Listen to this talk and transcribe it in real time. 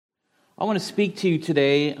I want to speak to you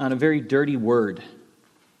today on a very dirty word.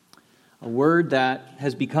 A word that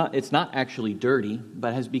has become, it's not actually dirty,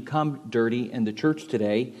 but has become dirty in the church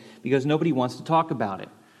today because nobody wants to talk about it.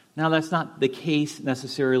 Now, that's not the case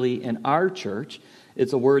necessarily in our church.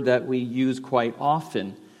 It's a word that we use quite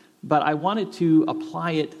often. But I wanted to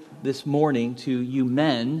apply it this morning to you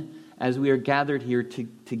men as we are gathered here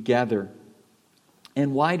together.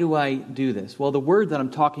 And why do I do this? Well, the word that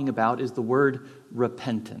I'm talking about is the word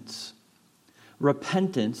repentance.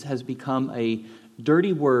 Repentance has become a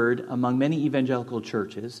dirty word among many evangelical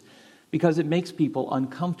churches because it makes people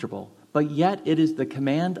uncomfortable. But yet it is the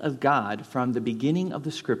command of God from the beginning of the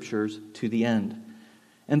Scriptures to the end.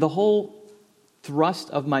 And the whole thrust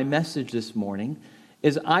of my message this morning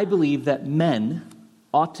is I believe that men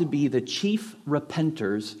ought to be the chief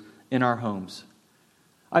repenters in our homes.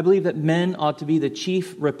 I believe that men ought to be the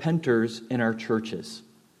chief repenters in our churches.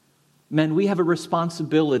 Men, we have a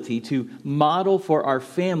responsibility to model for our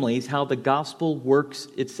families how the gospel works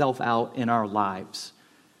itself out in our lives.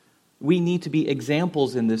 We need to be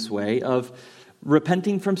examples in this way of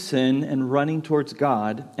repenting from sin and running towards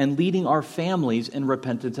God and leading our families in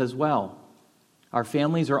repentance as well. Our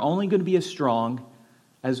families are only going to be as strong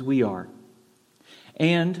as we are.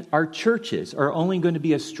 And our churches are only going to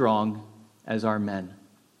be as strong as our men.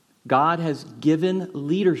 God has given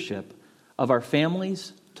leadership of our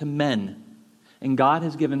families to men. And God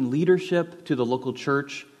has given leadership to the local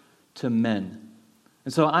church to men.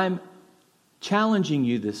 And so I'm challenging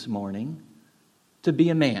you this morning to be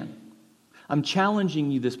a man. I'm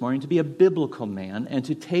challenging you this morning to be a biblical man and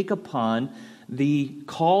to take upon the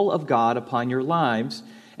call of God upon your lives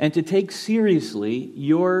and to take seriously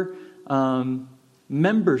your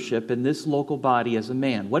membership in this local body as a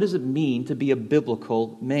man. What does it mean to be a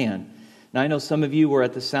biblical man? Now, I know some of you were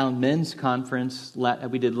at the Sound Men's Conference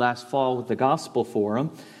we did last fall with the Gospel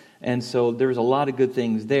Forum, and so there's a lot of good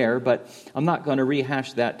things there, but I'm not going to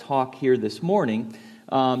rehash that talk here this morning.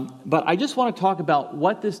 But I just want to talk about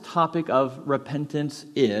what this topic of repentance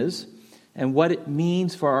is and what it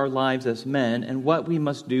means for our lives as men and what we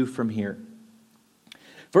must do from here.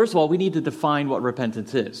 First of all, we need to define what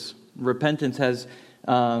repentance is. Repentance has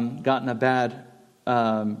gotten a bad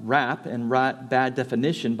rap and bad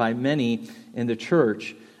definition by many in the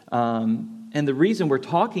church. And the reason we're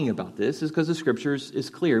talking about this is because the Scriptures is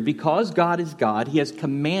clear. Because God is God, He has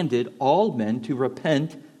commanded all men to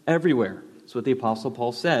repent everywhere. That's what the Apostle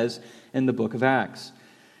Paul says in the book of Acts.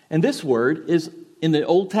 And this word is in the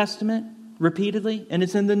Old Testament repeatedly, and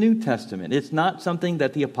it's in the New Testament. It's not something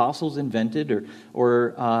that the apostles invented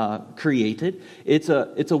or created. It's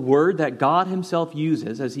a word that God Himself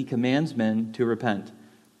uses as He commands men to repent.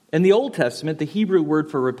 In the Old Testament, the Hebrew word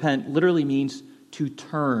for repent literally means to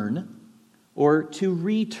turn or to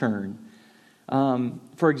return.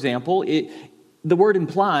 For example, the word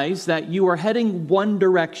implies that you are heading one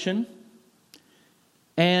direction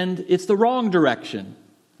and it's the wrong direction.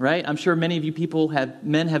 Right? I'm sure many of you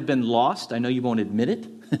men have been lost. I know you won't admit it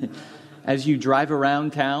as you drive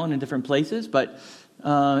around town in different places, but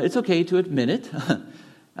it's okay to admit it.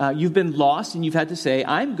 You've been lost and you've had to say,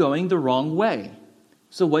 I'm going the wrong way.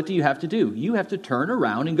 So what do you have to do? You have to turn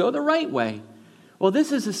around and go the right way. Well,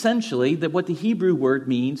 this is essentially what the Hebrew word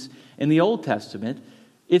means in the Old Testament.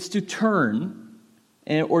 It's to turn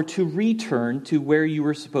or to return to where you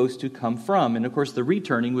were supposed to come from. And of course, the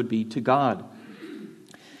returning would be to God.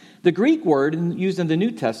 The Greek word used in the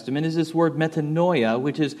New Testament is this word metanoia,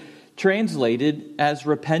 which is translated as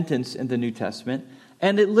repentance in the New Testament.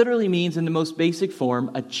 And it literally means, in the most basic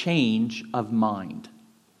form, a change of mind.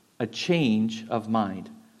 A change of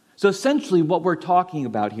mind. So essentially what we're talking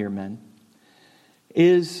about here, men,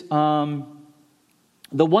 is the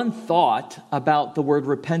one thought about the word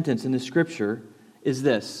repentance in the Scripture is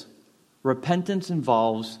this. Repentance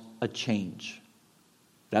involves a change.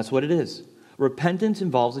 That's what it is. Repentance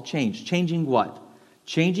involves a change. Changing what?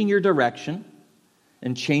 Changing your direction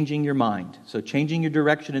and changing your mind. So changing your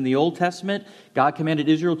direction in the Old Testament, God commanded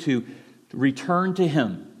Israel to return to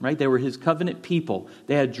Him, right? They were His covenant people.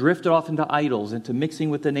 They had drifted off into idols, into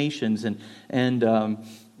mixing with the nations and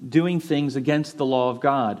doing things against the law of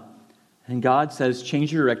God. And God says,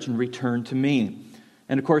 change your direction, return to me.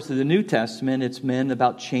 And of course, in the New Testament, it's men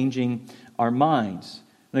about changing our minds.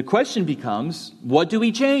 And the question becomes, what do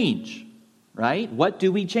we change? Right? What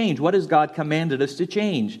do we change? What has God commanded us to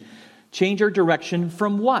change? Change our direction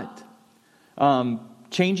from what?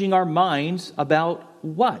 Changing our minds about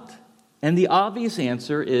what? And the obvious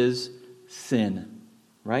answer is sin.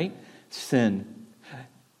 Right? Sin.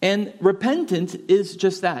 And repentance is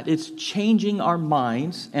just that. It's changing our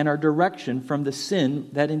minds and our direction from the sin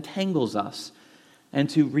that entangles us. and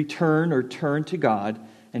to return or turn to God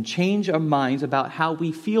and change our minds about how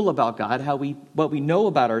we feel about God, what we know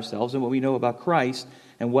about ourselves and what we know about Christ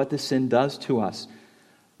and what the sin does to us.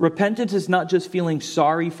 Repentance is not just feeling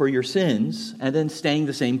sorry for your sins and then staying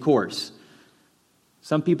the same course.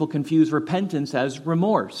 Some people confuse repentance as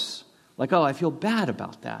remorse. Like, oh, I feel bad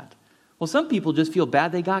about that. Well, some people just feel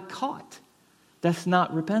bad they got caught. That's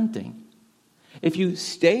not repenting. If you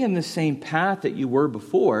stay in the same path that you were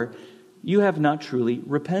before, you have not truly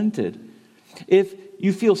repented. If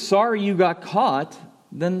you feel sorry you got caught,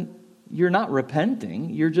 then you're not repenting.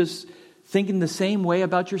 You're just thinking the same way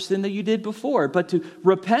about your sin that you did before. But to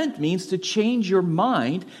repent means to change your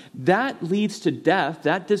mind. That leads to death.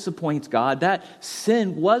 That disappoints God. That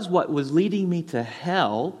sin was what was leading me to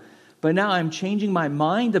hell. But now I'm changing my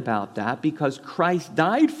mind about that because Christ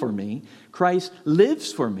died for me. Christ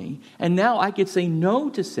lives for me. And now I could say no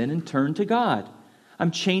to sin and turn to God. I'm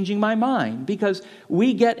changing my mind because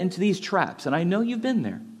we get into these traps. And I know you've been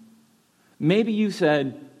there. Maybe you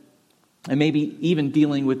said, and maybe even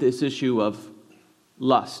dealing with this issue of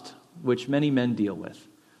lust, which many men deal with,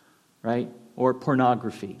 right? Or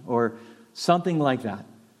pornography or something like that.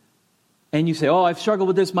 And you say, oh, I've struggled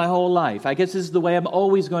with this my whole life. I guess this is the way I'm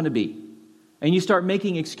always going to be. And you start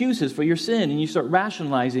making excuses for your sin and you start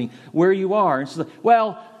rationalizing where you are. And it's like,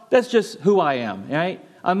 well, that's just who I am, right?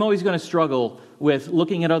 I'm always going to struggle with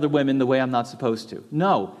looking at other women the way I'm not supposed to.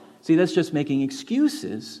 No. See, that's just making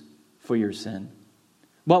excuses for your sin.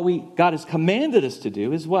 What God has commanded us to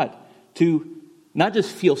do is what? To not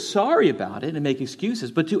just feel sorry about it and make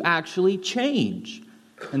excuses, but to actually change.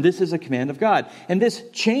 And this is a command of God. And this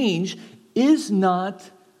change is not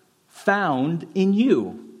found in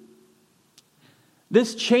you.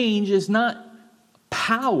 This change is not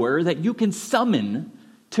power that you can summon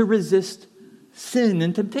to resist sin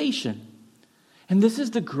and temptation. And this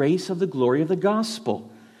is the grace of the glory of the gospel.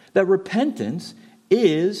 That repentance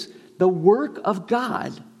is the work of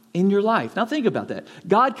God in your life. Now think about that.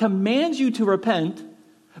 God commands you to repent,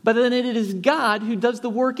 but then it is God who does the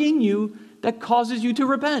work in you that causes you to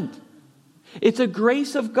repent. It's a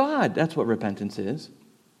grace of God. That's what repentance is.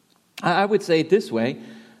 I would say it this way.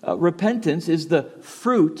 Repentance is the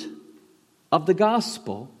fruit of the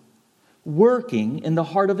gospel working in the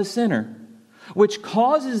heart of a sinner, which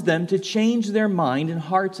causes them to change their mind and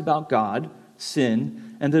hearts about God,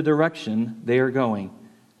 sin, and the direction they are going.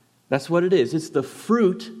 That's what it is. It's the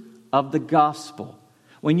fruit of the gospel.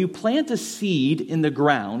 When you plant a seed in the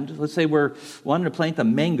ground, let's say we're wanting to plant a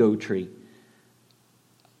mango tree.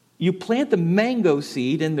 You plant the mango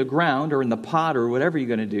seed in the ground or in the pot or whatever you're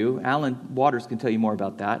going to do. Alan Waters can tell you more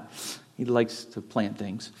about that. He likes to plant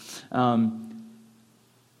things.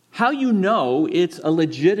 How you know it's a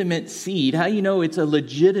legitimate seed, how you know it's a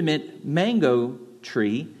legitimate mango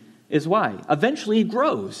tree is why. Eventually it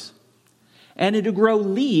grows. And it'll grow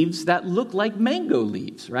leaves that look like mango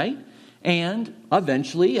leaves, right? And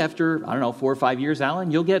eventually, after, 4 or 5 years,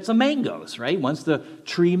 Alan, you'll get some mangoes, right? Once the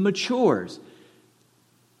tree matures.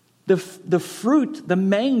 The fruit, the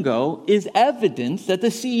mango, is evidence that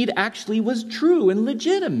the seed actually was true and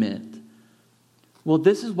legitimate. Well,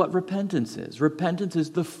 this is what repentance is. Repentance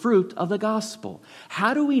is the fruit of the gospel.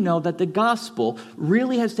 How do we know that the gospel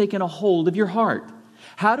really has taken a hold of your heart?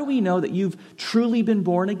 How do we know that you've truly been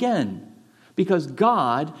born again? Because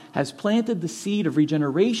God has planted the seed of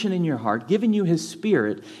regeneration in your heart, given you His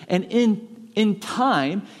Spirit, and in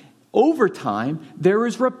time, over time, there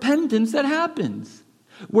is repentance that happens.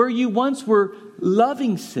 Where you once were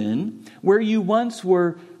loving sin, where you once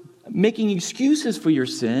were making excuses for your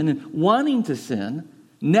sin and wanting to sin,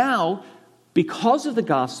 now, because of the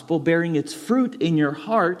gospel bearing its fruit in your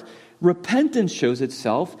heart, repentance shows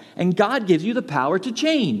itself, and God gives you the power to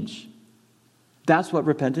change. That's what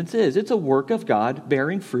repentance is. It's a work of God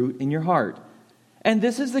bearing fruit in your heart. And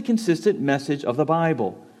this is the consistent message of the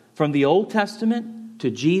Bible, from the Old Testament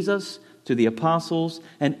to Jesus, to the apostles,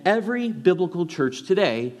 and every biblical church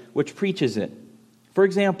today which preaches it. For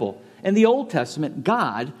example, in the Old Testament,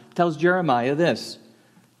 God tells Jeremiah this,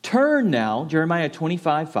 turn now, Jeremiah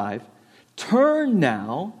 25:5, turn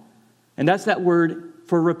now, and that's that word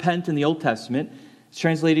for repent in the Old Testament. It's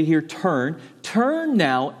translated here, turn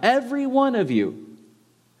now, every one of you,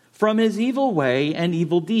 from his evil way and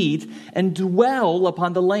evil deeds, and dwell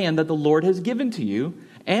upon the land that the Lord has given to you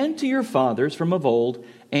and to your fathers from of old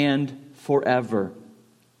and forever.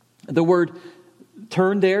 The word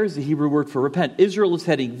turn there is the Hebrew word for repent. Israel is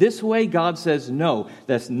heading this way. God says, no,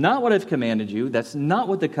 that's not what I've commanded you. That's not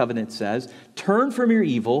what the covenant says. Turn from your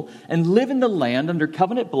evil and live in the land under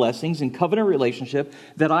covenant blessings and covenant relationship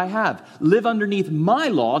that I have. Live underneath my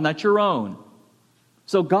law, not your own.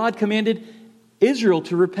 So God commanded Israel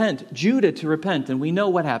to repent, Judah to repent, and we know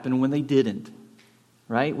what happened when they didn't,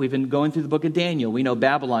 right? We've been going through the book of Daniel. We know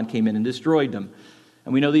Babylon came in and destroyed them,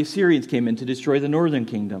 and we know the Assyrians came in to destroy the northern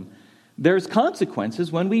kingdom. There's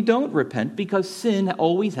consequences when we don't repent because sin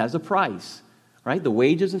always has a price, right? The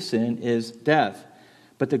wages of sin is death.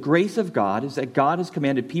 But the grace of God is that God has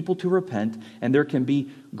commanded people to repent, and there can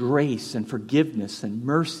be grace and forgiveness and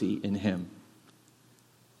mercy in Him.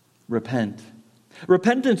 Repent.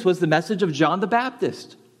 Repentance was the message of John the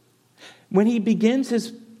Baptist. When he begins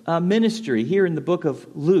his ministry here in the book of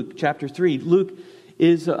Luke, chapter 3, Luke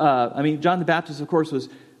is, John the Baptist, of course, was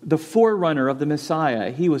the forerunner of the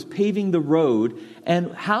Messiah. He was paving the road.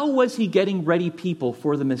 And how was he getting ready people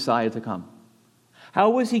for the Messiah to come?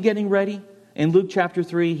 How was he getting ready? In Luke chapter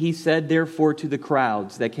 3, he said, therefore, to the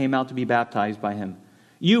crowds that came out to be baptized by him,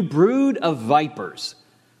 "You brood of vipers."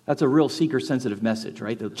 That's a real seeker-sensitive message,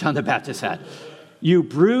 right, that John the Baptist had. "You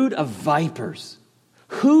brood of vipers,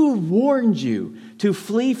 who warned you to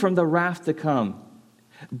flee from the wrath to come?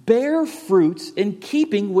 Bear fruits in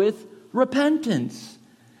keeping with repentance.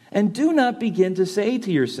 And do not begin to say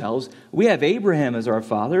to yourselves, 'We have Abraham as our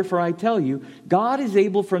father,' for I tell you, God is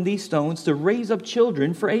able from these stones to raise up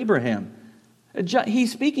children for Abraham."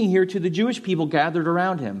 He's speaking here to the Jewish people gathered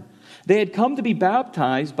around him. They had come to be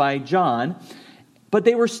baptized by John, but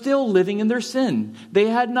they were still living in their sin. They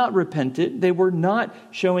had not repented. They were not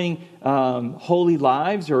showing holy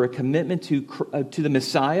lives or a commitment to the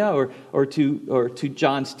Messiah or to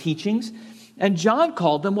John's teachings. And John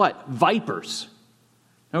called them what? Vipers.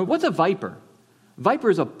 Now, what's a viper? Viper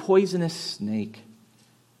is a poisonous snake,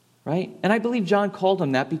 right? And I believe John called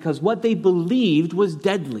them that because what they believed was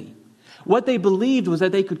deadly. What they believed was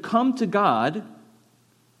that they could come to God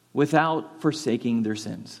without forsaking their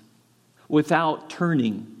sins, without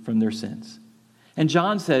turning from their sins. And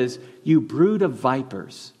John says, "You brood of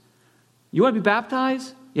vipers." You want to be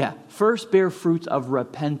baptized? Yeah, first bear fruits of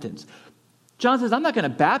repentance. John says, I'm not going to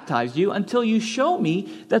baptize you until you show me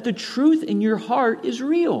that the truth in your heart is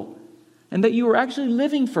real and that you are actually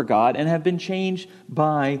living for God and have been changed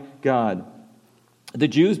by God. The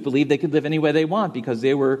Jews believed they could live any way they want because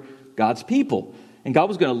they were God's people. And God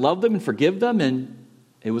was going to love them and forgive them, and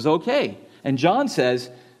it was okay. And John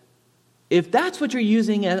says, if that's what you're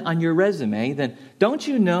using on your resume, then don't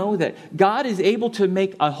you know that God is able to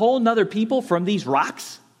make a whole nother people from these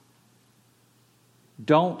rocks?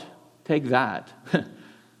 Don't take that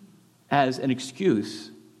as an excuse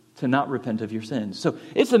to not repent of your sins. So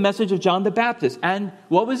it's the message of John the Baptist. And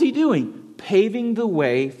what was he doing? Paving the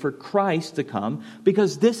way for Christ to come,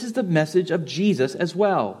 because this is the message of Jesus as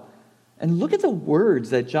well. And look at the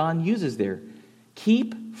words that John uses there.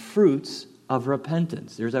 Keep fruits of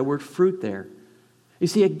repentance. There's that word fruit there. You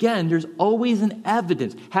see, again, there's always an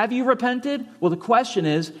evidence. Have you repented? Well, the question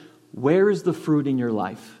is, where is the fruit in your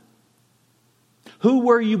life? Who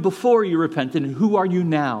were you before you repented, and who are you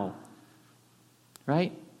now?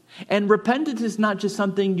 Right? And repentance is not just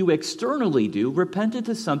something you externally do. Repentance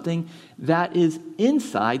is something that is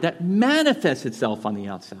inside, that manifests itself on the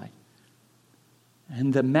outside.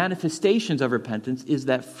 And the manifestations of repentance is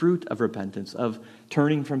that fruit of repentance, of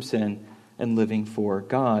turning from sin and living for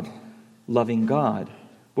God, loving God.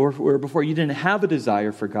 Or before you didn't have a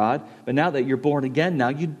desire for God, but now that you're born again, now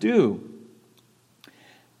you do.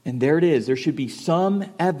 And there it is. There should be some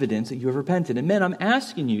evidence that you have repented. And men, I'm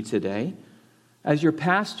asking you today, as your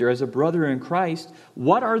pastor, as a brother in Christ,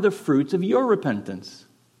 what are the fruits of your repentance?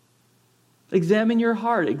 Examine your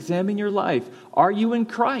heart. Examine your life. Are you in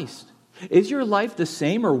Christ? Is your life the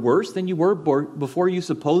same or worse than you were before you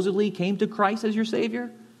supposedly came to Christ as your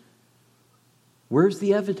Savior? Where's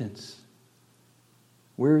the evidence?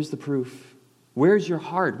 Where is the proof? Where's your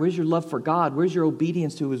heart? Where's your love for God? Where's your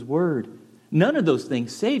obedience to His Word? None of those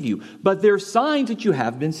things save you, but they're signs that you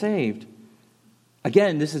have been saved.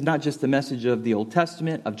 Again, this is not just the message of the Old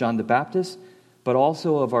Testament, of John the Baptist, but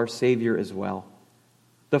also of our Savior as well.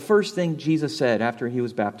 The first thing Jesus said after He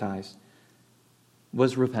was baptized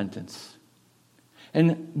was repentance.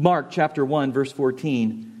 In Mark chapter 1, verse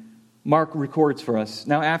 14, Mark records for us,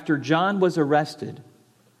 "Now after John was arrested,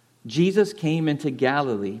 Jesus came into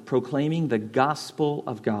Galilee proclaiming the gospel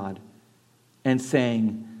of God and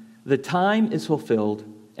saying, 'The time is fulfilled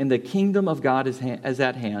and the kingdom of God is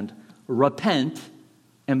at hand. Repent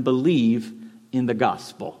and believe in the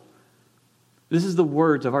gospel.'" This is the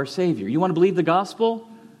words of our Savior. You want to believe the gospel?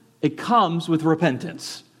 It comes with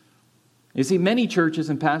repentance. You see, many churches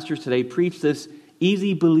and pastors today preach this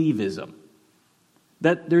easy believism,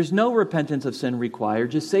 that there's no repentance of sin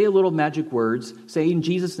required. Just say a little magic words, say in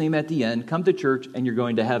Jesus' name at the end, come to church, and you're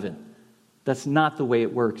going to heaven. That's not the way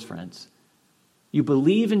it works, friends. You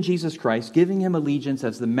believe in Jesus Christ, giving him allegiance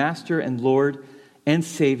as the Master and Lord and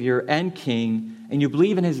Savior and King, and you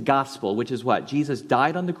believe in his gospel, which is what? Jesus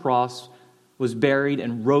died on the cross, was buried,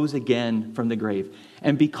 and rose again from the grave.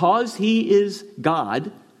 And because he is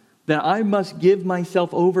God, then I must give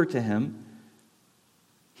myself over to him.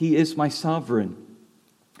 He is my sovereign.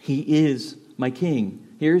 He is my king.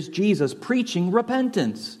 Here's Jesus preaching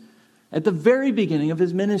repentance at the very beginning of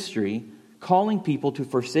his ministry, calling people to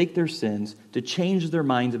forsake their sins, to change their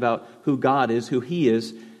minds about who God is, who he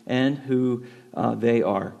is, and who they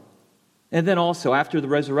are. And then also, after the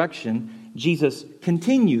resurrection, Jesus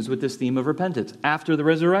continues with this theme of repentance. After the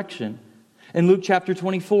resurrection, in Luke chapter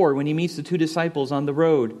 24, when he meets the two disciples on the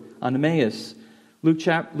road on Emmaus, Luke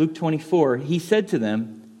 24, he said to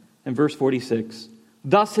them in verse 46,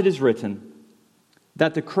 "Thus it is written,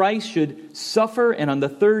 that the Christ should suffer and on the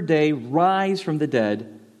third day rise from the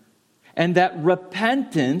dead, and that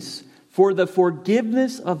repentance for the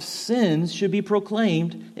forgiveness of sins should be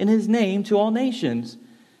proclaimed in his name to all nations,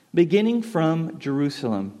 beginning from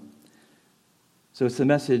Jerusalem." So it's the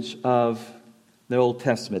message of the Old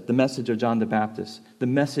Testament, the message of John the Baptist, the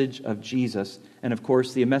message of Jesus, and of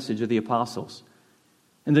course the message of the apostles.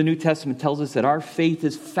 And the New Testament tells us that our faith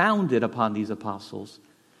is founded upon these apostles.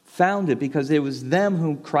 Founded because it was them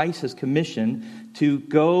whom Christ has commissioned to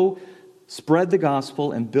go spread the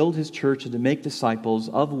gospel and build his church and to make disciples,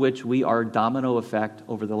 of which we are a domino effect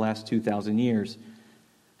over the last 2,000 years.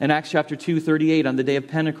 In Acts chapter 2:38, on the day of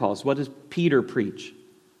Pentecost, what does Peter preach?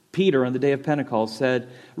 Peter, on the day of Pentecost, said,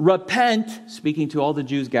 "Repent," speaking to all the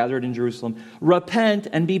Jews gathered in Jerusalem, "repent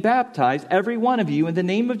and be baptized, every one of you, in the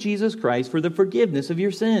name of Jesus Christ for the forgiveness of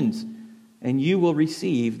your sins, and you will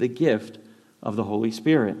receive the gift of the Holy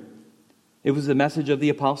Spirit." It was the message of the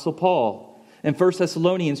Apostle Paul. In 1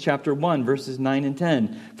 Thessalonians chapter 1, verses 9 and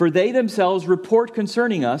 10, "For they themselves report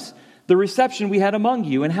concerning us the reception we had among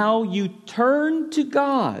you, and how you turned to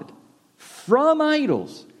God from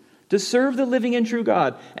idols to serve the living and true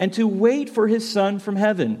God, and to wait for his Son from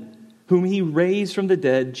heaven, whom he raised from the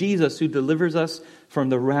dead, Jesus, who delivers us from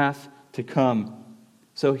the wrath to come."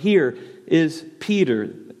 So here is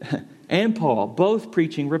Peter and Paul both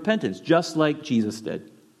preaching repentance, just like Jesus did,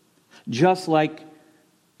 just like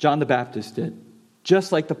John the Baptist did,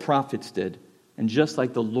 just like the prophets did, and just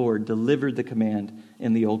like the Lord delivered the command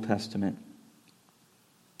in the Old Testament.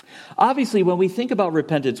 Obviously, when we think about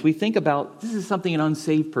repentance, we think about this is something an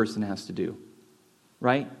unsaved person has to do,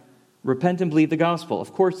 right? Repent and believe the gospel.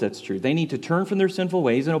 Of course that's true. They need to turn from their sinful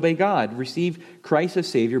ways and obey God, receive Christ as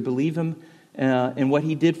Savior, believe him in what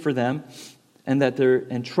he did for them,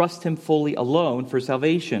 and trust him fully alone for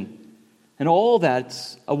salvation. And all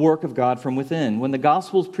that's a work of God from within. When the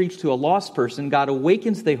gospel is preached to a lost person, God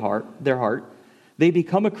awakens their heart. They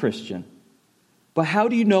become a Christian. But how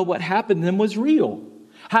do you know what happened to them was real?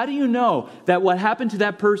 How do you know that what happened to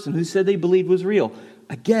that person who said they believed was real?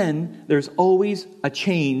 Again, there's always a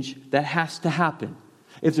change that has to happen.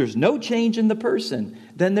 If there's no change in the person,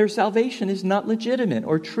 then their salvation is not legitimate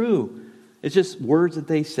or true. It's just words that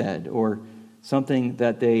they said or something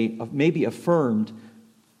that they maybe affirmed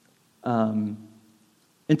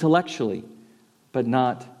intellectually, but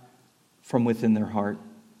not from within their heart.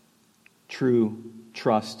 True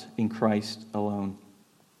trust in Christ alone.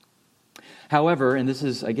 However, and this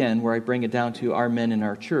is again where I bring it down to our men in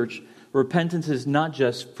our church, repentance is not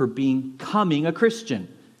just for becoming a Christian.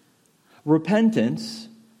 Repentance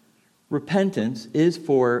is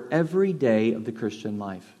for every day of the Christian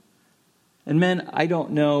life. And men, I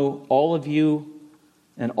don't know all of you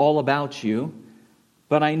and all about you,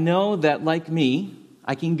 but I know that like me,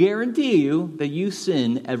 I can guarantee you that you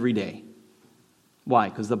sin every day. Why?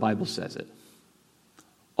 Because the Bible says it.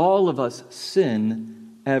 All of us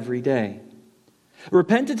sin every day.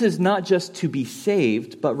 Repentance is not just to be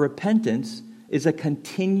saved, but repentance is a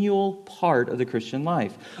continual part of the Christian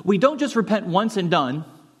life. We don't just repent once and done,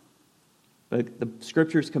 but the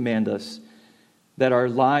Scriptures command us that our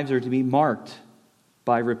lives are to be marked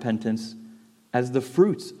by repentance as the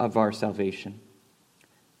fruits of our salvation.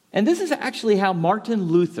 And this is actually how Martin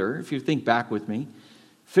Luther, if you think back with me,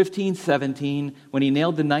 1517, when he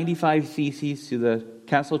nailed the 95 Theses to the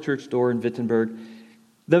Castle Church door in Wittenberg,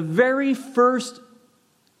 the very first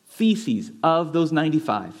theses of those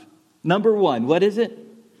 95. Number 1, what is it?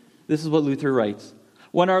 This is what Luther writes.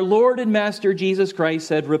 When our Lord and Master Jesus Christ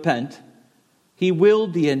said, "Repent," he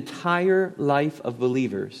willed the entire life of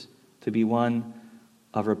believers to be one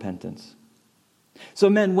of repentance. So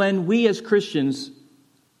men, when we as Christians,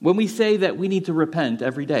 when we say that we need to repent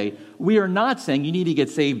every day, we are not saying you need to get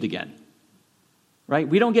saved again. Right?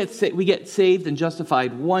 We get saved and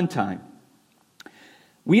justified one time.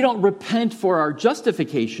 We don't repent for our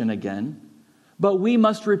justification again, but we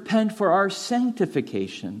must repent for our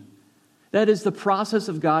sanctification. That is the process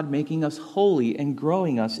of God making us holy and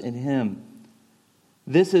growing us in Him.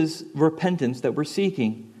 This is repentance that we're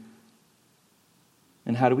seeking.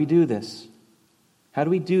 And how do we do this? How do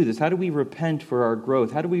we do this? How do we repent for our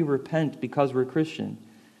growth? How do we repent because we're Christian?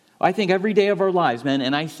 I think every day of our lives, man,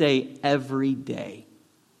 and I say every day.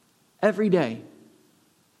 Every day.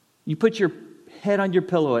 You put your head on your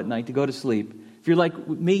pillow at night to go to sleep. If you're like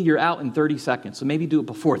me, you're out in 30 seconds, so maybe do it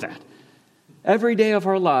before that. Every day of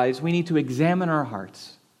our lives, we need to examine our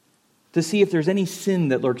hearts to see if there's any sin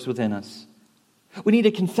that lurks within us. We need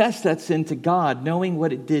to confess that sin to God, knowing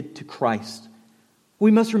what it did to Christ.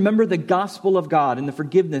 We must remember the gospel of God and the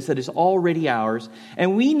forgiveness that is already ours,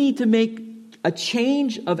 and we need to make a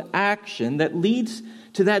change of action that leads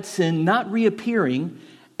to that sin not reappearing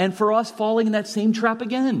and for us falling in that same trap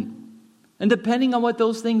again. And depending on what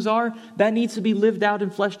those things are, that needs to be lived out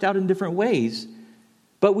and fleshed out in different ways.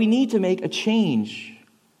 But we need to make a change.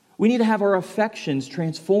 We need to have our affections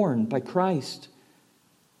transformed by Christ.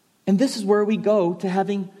 And this is where we go to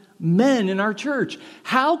having men in our church.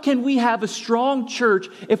 How can we have a strong church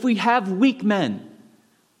if we have weak men?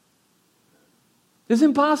 It's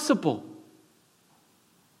impossible.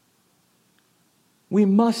 We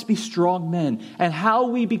must be strong men. And how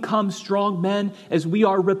we become strong men is we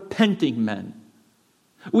are repenting men.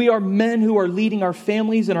 We are men who are leading our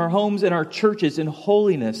families and our homes and our churches in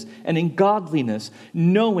holiness and in godliness,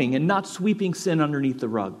 knowing and not sweeping sin underneath the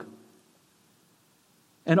rug.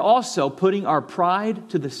 And also putting our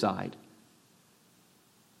pride to the side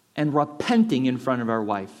and repenting in front of our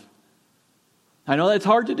wife. I know that's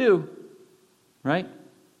hard to do, right?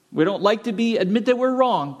 We don't like to admit that we're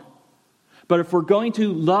wrong. But if we're going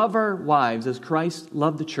to love our wives as Christ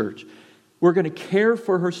loved the church, we're going to care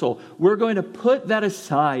for her soul. We're going to put that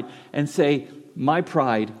aside and say, my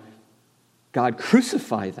pride, God,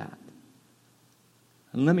 crucify that.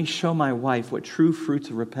 And let me show my wife what true fruits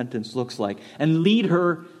of repentance looks like. And lead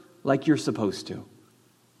her like you're supposed to.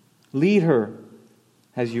 Lead her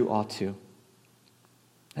as you ought to.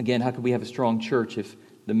 Again, how can we have a strong church if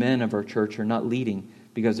the men of our church are not leading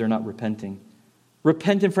because they're not repenting?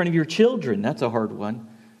 Repent in front of your children. That's a hard one.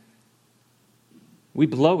 We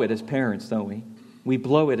blow it as parents, don't we? We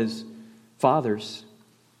blow it as fathers.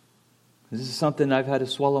 This is something I've had to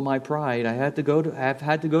swallow my pride. I've had to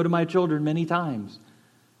go to my children many times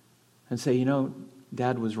and say,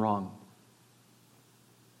 Dad was wrong.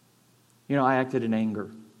 I acted in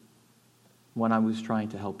anger when I was trying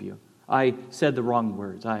to help you. I said the wrong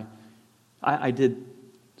words. I did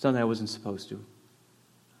something I wasn't supposed to.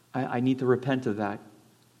 I need to repent of that.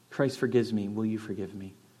 Christ forgives me. Will you forgive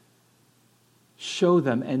me? Show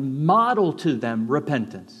them and model to them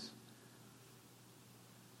repentance.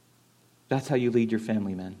 That's how you lead your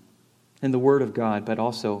family, men. In the Word of God, but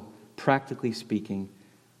also, practically speaking,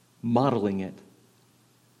 modeling it.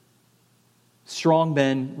 Strong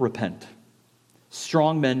men repent.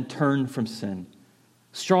 Strong men turn from sin.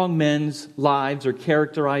 Strong men's lives are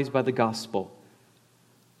characterized by the gospel.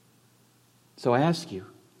 So I ask you,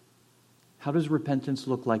 how does repentance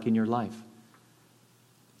look like in your life?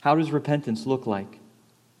 How does repentance look like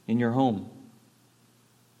in your home?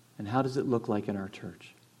 And how does it look like in our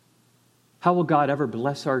church? How will God ever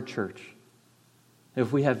bless our church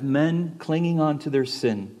if we have men clinging on to their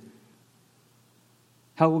sin?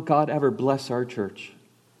 How will God ever bless our church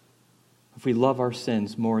if we love our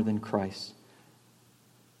sins more than Christ?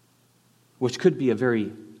 Which could be a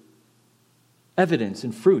very evidence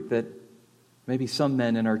and fruit that maybe some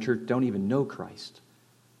men in our church don't even know Christ.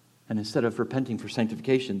 And instead of repenting for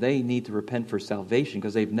sanctification, they need to repent for salvation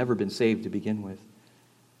because they've never been saved to begin with.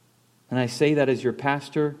 And I say that as your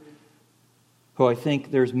pastor, who I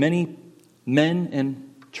think there's many men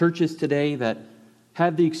in churches today that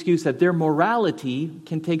have the excuse that their morality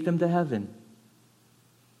can take them to heaven.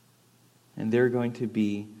 And they're going to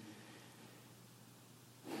be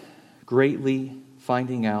greatly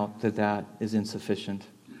finding out that that is insufficient.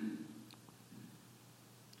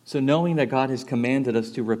 So knowing that God has commanded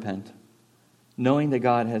us to repent, knowing that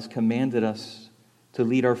God has commanded us to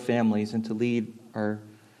lead our families and to lead our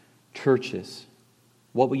churches,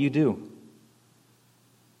 what will you do?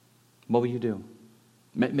 What will you do?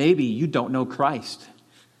 Maybe you don't know Christ.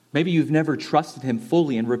 Maybe you've never trusted Him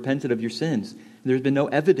fully and repented of your sins. There's been no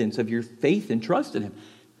evidence of your faith and trust in Him.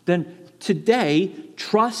 Then today,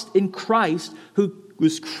 trust in Christ who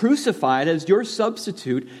was crucified as your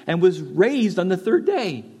substitute and was raised on the third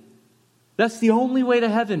day. That's the only way to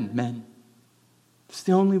heaven, men. It's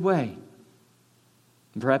the only way.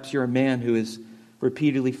 And perhaps you're a man who is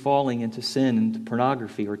repeatedly falling into sin and to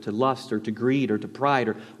pornography or to lust or to greed or to pride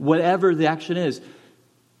or whatever the action is.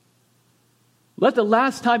 Let the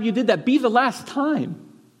last time you did that be the last time.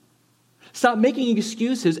 Stop making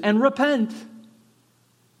excuses and repent.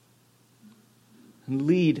 And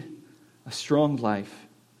lead a strong life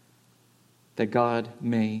that God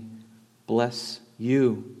may bless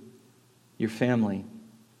you, your family,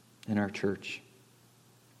 and our church.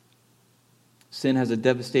 Sin has a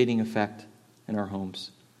devastating effect in our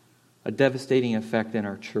homes, a devastating effect in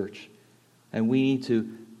our church. And we need to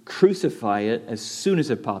crucify it as soon as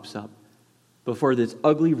it pops up, before its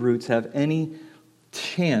ugly roots have any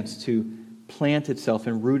chance to plant itself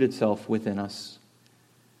and root itself within us.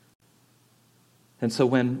 And so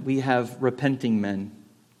when we have repenting men,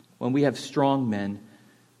 when we have strong men,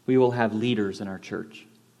 we will have leaders in our church.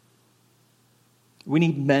 We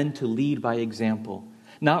need men to lead by example,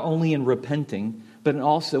 not only in repenting, but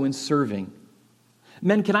also in serving.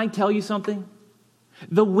 Men, can I tell you something?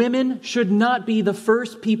 The women should not be the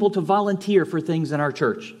first people to volunteer for things in our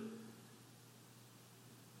church.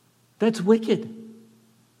 That's wicked.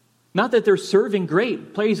 Not that they're serving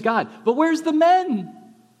great, praise God, but where's the men?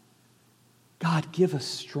 God, give us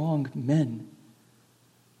strong men.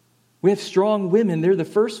 We have strong women. They're the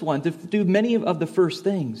first one to do many of the first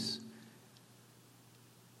things.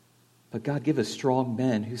 But God, give us strong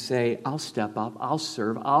men who say, I'll step up, I'll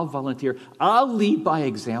serve, I'll volunteer, I'll lead by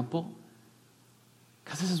example.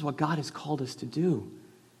 Because this is what God has called us to do.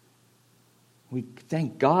 We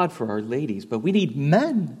thank God for our ladies, but we need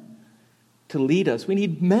men to lead us. We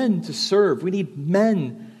need men to serve. We need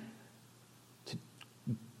men to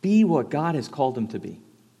be what God has called them to be.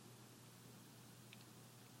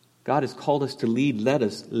 God has called us to lead. Let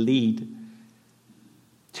us lead.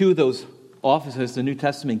 Two of those offices the New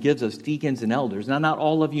Testament gives us, deacons and elders. Now, not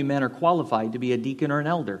all of you men are qualified to be a deacon or an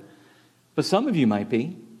elder, but some of you might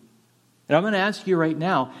be. And I'm going to ask you right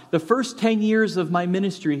now, the first 10 years of my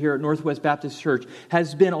ministry here at Northwest Baptist Church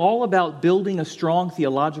has been all about building a strong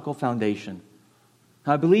theological foundation.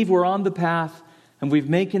 I believe we're on the path, and we've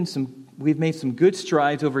made some good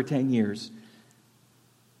strides over 10 years.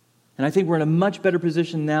 And I think we're in a much better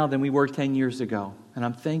position now than we were 10 years ago. And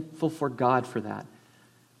I'm thankful for God for that.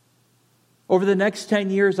 Over the next 10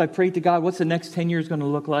 years, I prayed to God, what's the next 10 years going to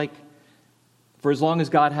look like? For as long as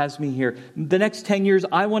God has me here. The next 10 years,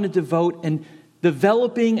 I want to devote in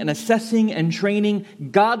developing and assessing and training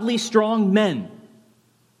godly, strong men.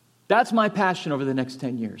 That's my passion over the next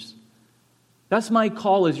 10 years. That's my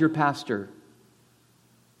call as your pastor.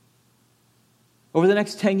 Over the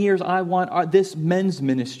next 10 years, I want this men's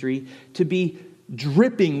ministry to be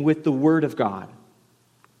dripping with the Word of God.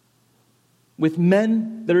 With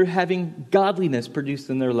men that are having godliness produced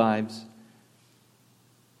in their lives.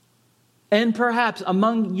 And perhaps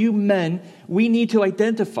among you men, we need to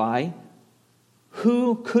identify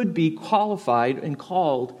who could be qualified and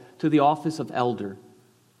called to the office of elder.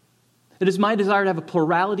 It is my desire to have a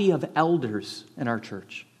plurality of elders in our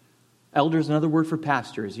church. Elder is another word for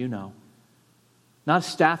pastor, as you know. Not a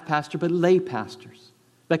staff pastor, but lay pastors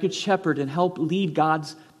that could shepherd and help lead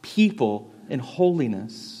God's people in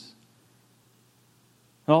holiness.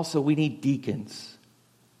 And also, we need deacons.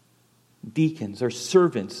 Deacons are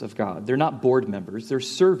servants of God. They're not board members. They're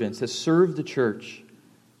servants that serve the church.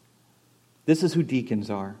 This is who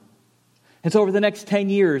deacons are. And so over the next 10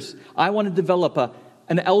 years, I want to develop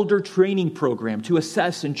an elder training program to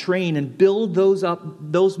assess and train and build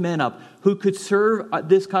those men up who could serve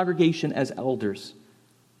this congregation as elders.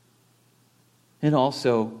 And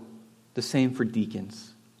also the same for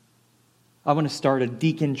deacons. I want to start a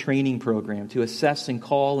deacon training program to assess and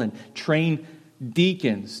call and train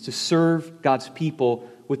deacons to serve God's people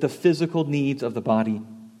with the physical needs of the body.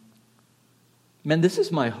 Man, this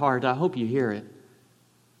is my heart. I hope you hear it.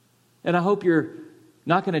 And I hope you're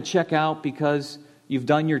not going to check out because you've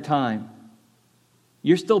done your time.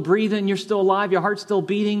 You're still breathing. You're still alive. Your heart's still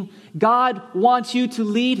beating. God wants you to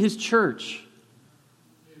lead His church.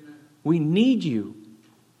 Amen. We need you.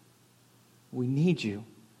 We need you.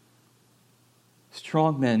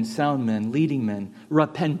 Strong men, sound men, leading men,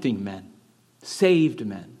 repenting men, saved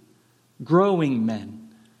men, growing men.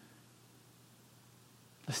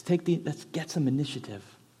 Let's get some initiative.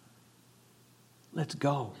 Let's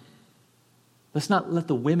go. Let's not let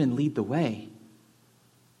the women lead the way.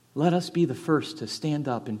 Let us be the first to stand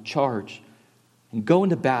up and charge and go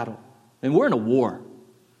into battle. And we're in a war.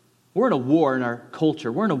 We're in a war in our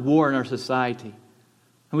culture. We're in a war in our society.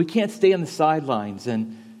 And we can't stay on the sidelines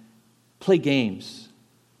and play games.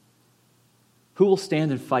 Who will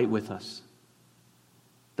stand and fight with us?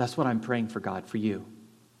 That's what I'm praying for God, for you.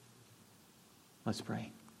 Let's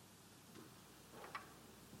pray.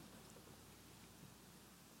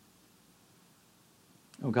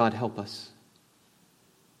 Oh God, help us.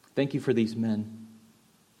 Thank you for these men.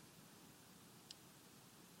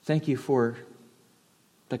 Thank you for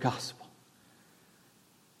the gospel.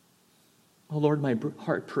 Oh Lord, my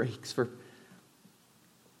heart breaks for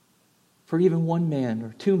even one man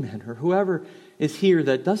or two men or whoever is here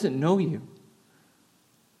that doesn't know you,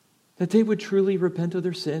 that they would truly repent of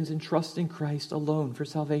their sins and trust in Christ alone for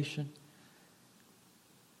salvation.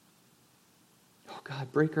 Oh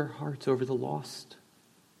God, break our hearts over the lost,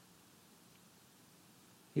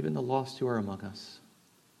 even the lost who are among us.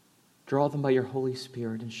 Draw them by your Holy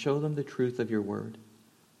Spirit and show them the truth of your word.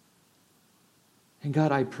 And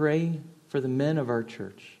God, I pray for the men of our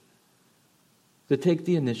church to take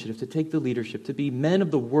the initiative, to take the leadership, to be men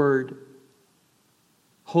of the word,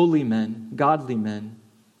 holy men, godly men,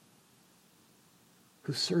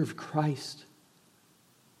 who serve Christ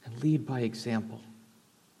and lead by example.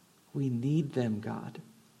 We need them, God.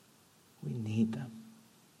 We need them.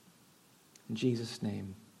 In Jesus'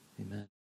 name.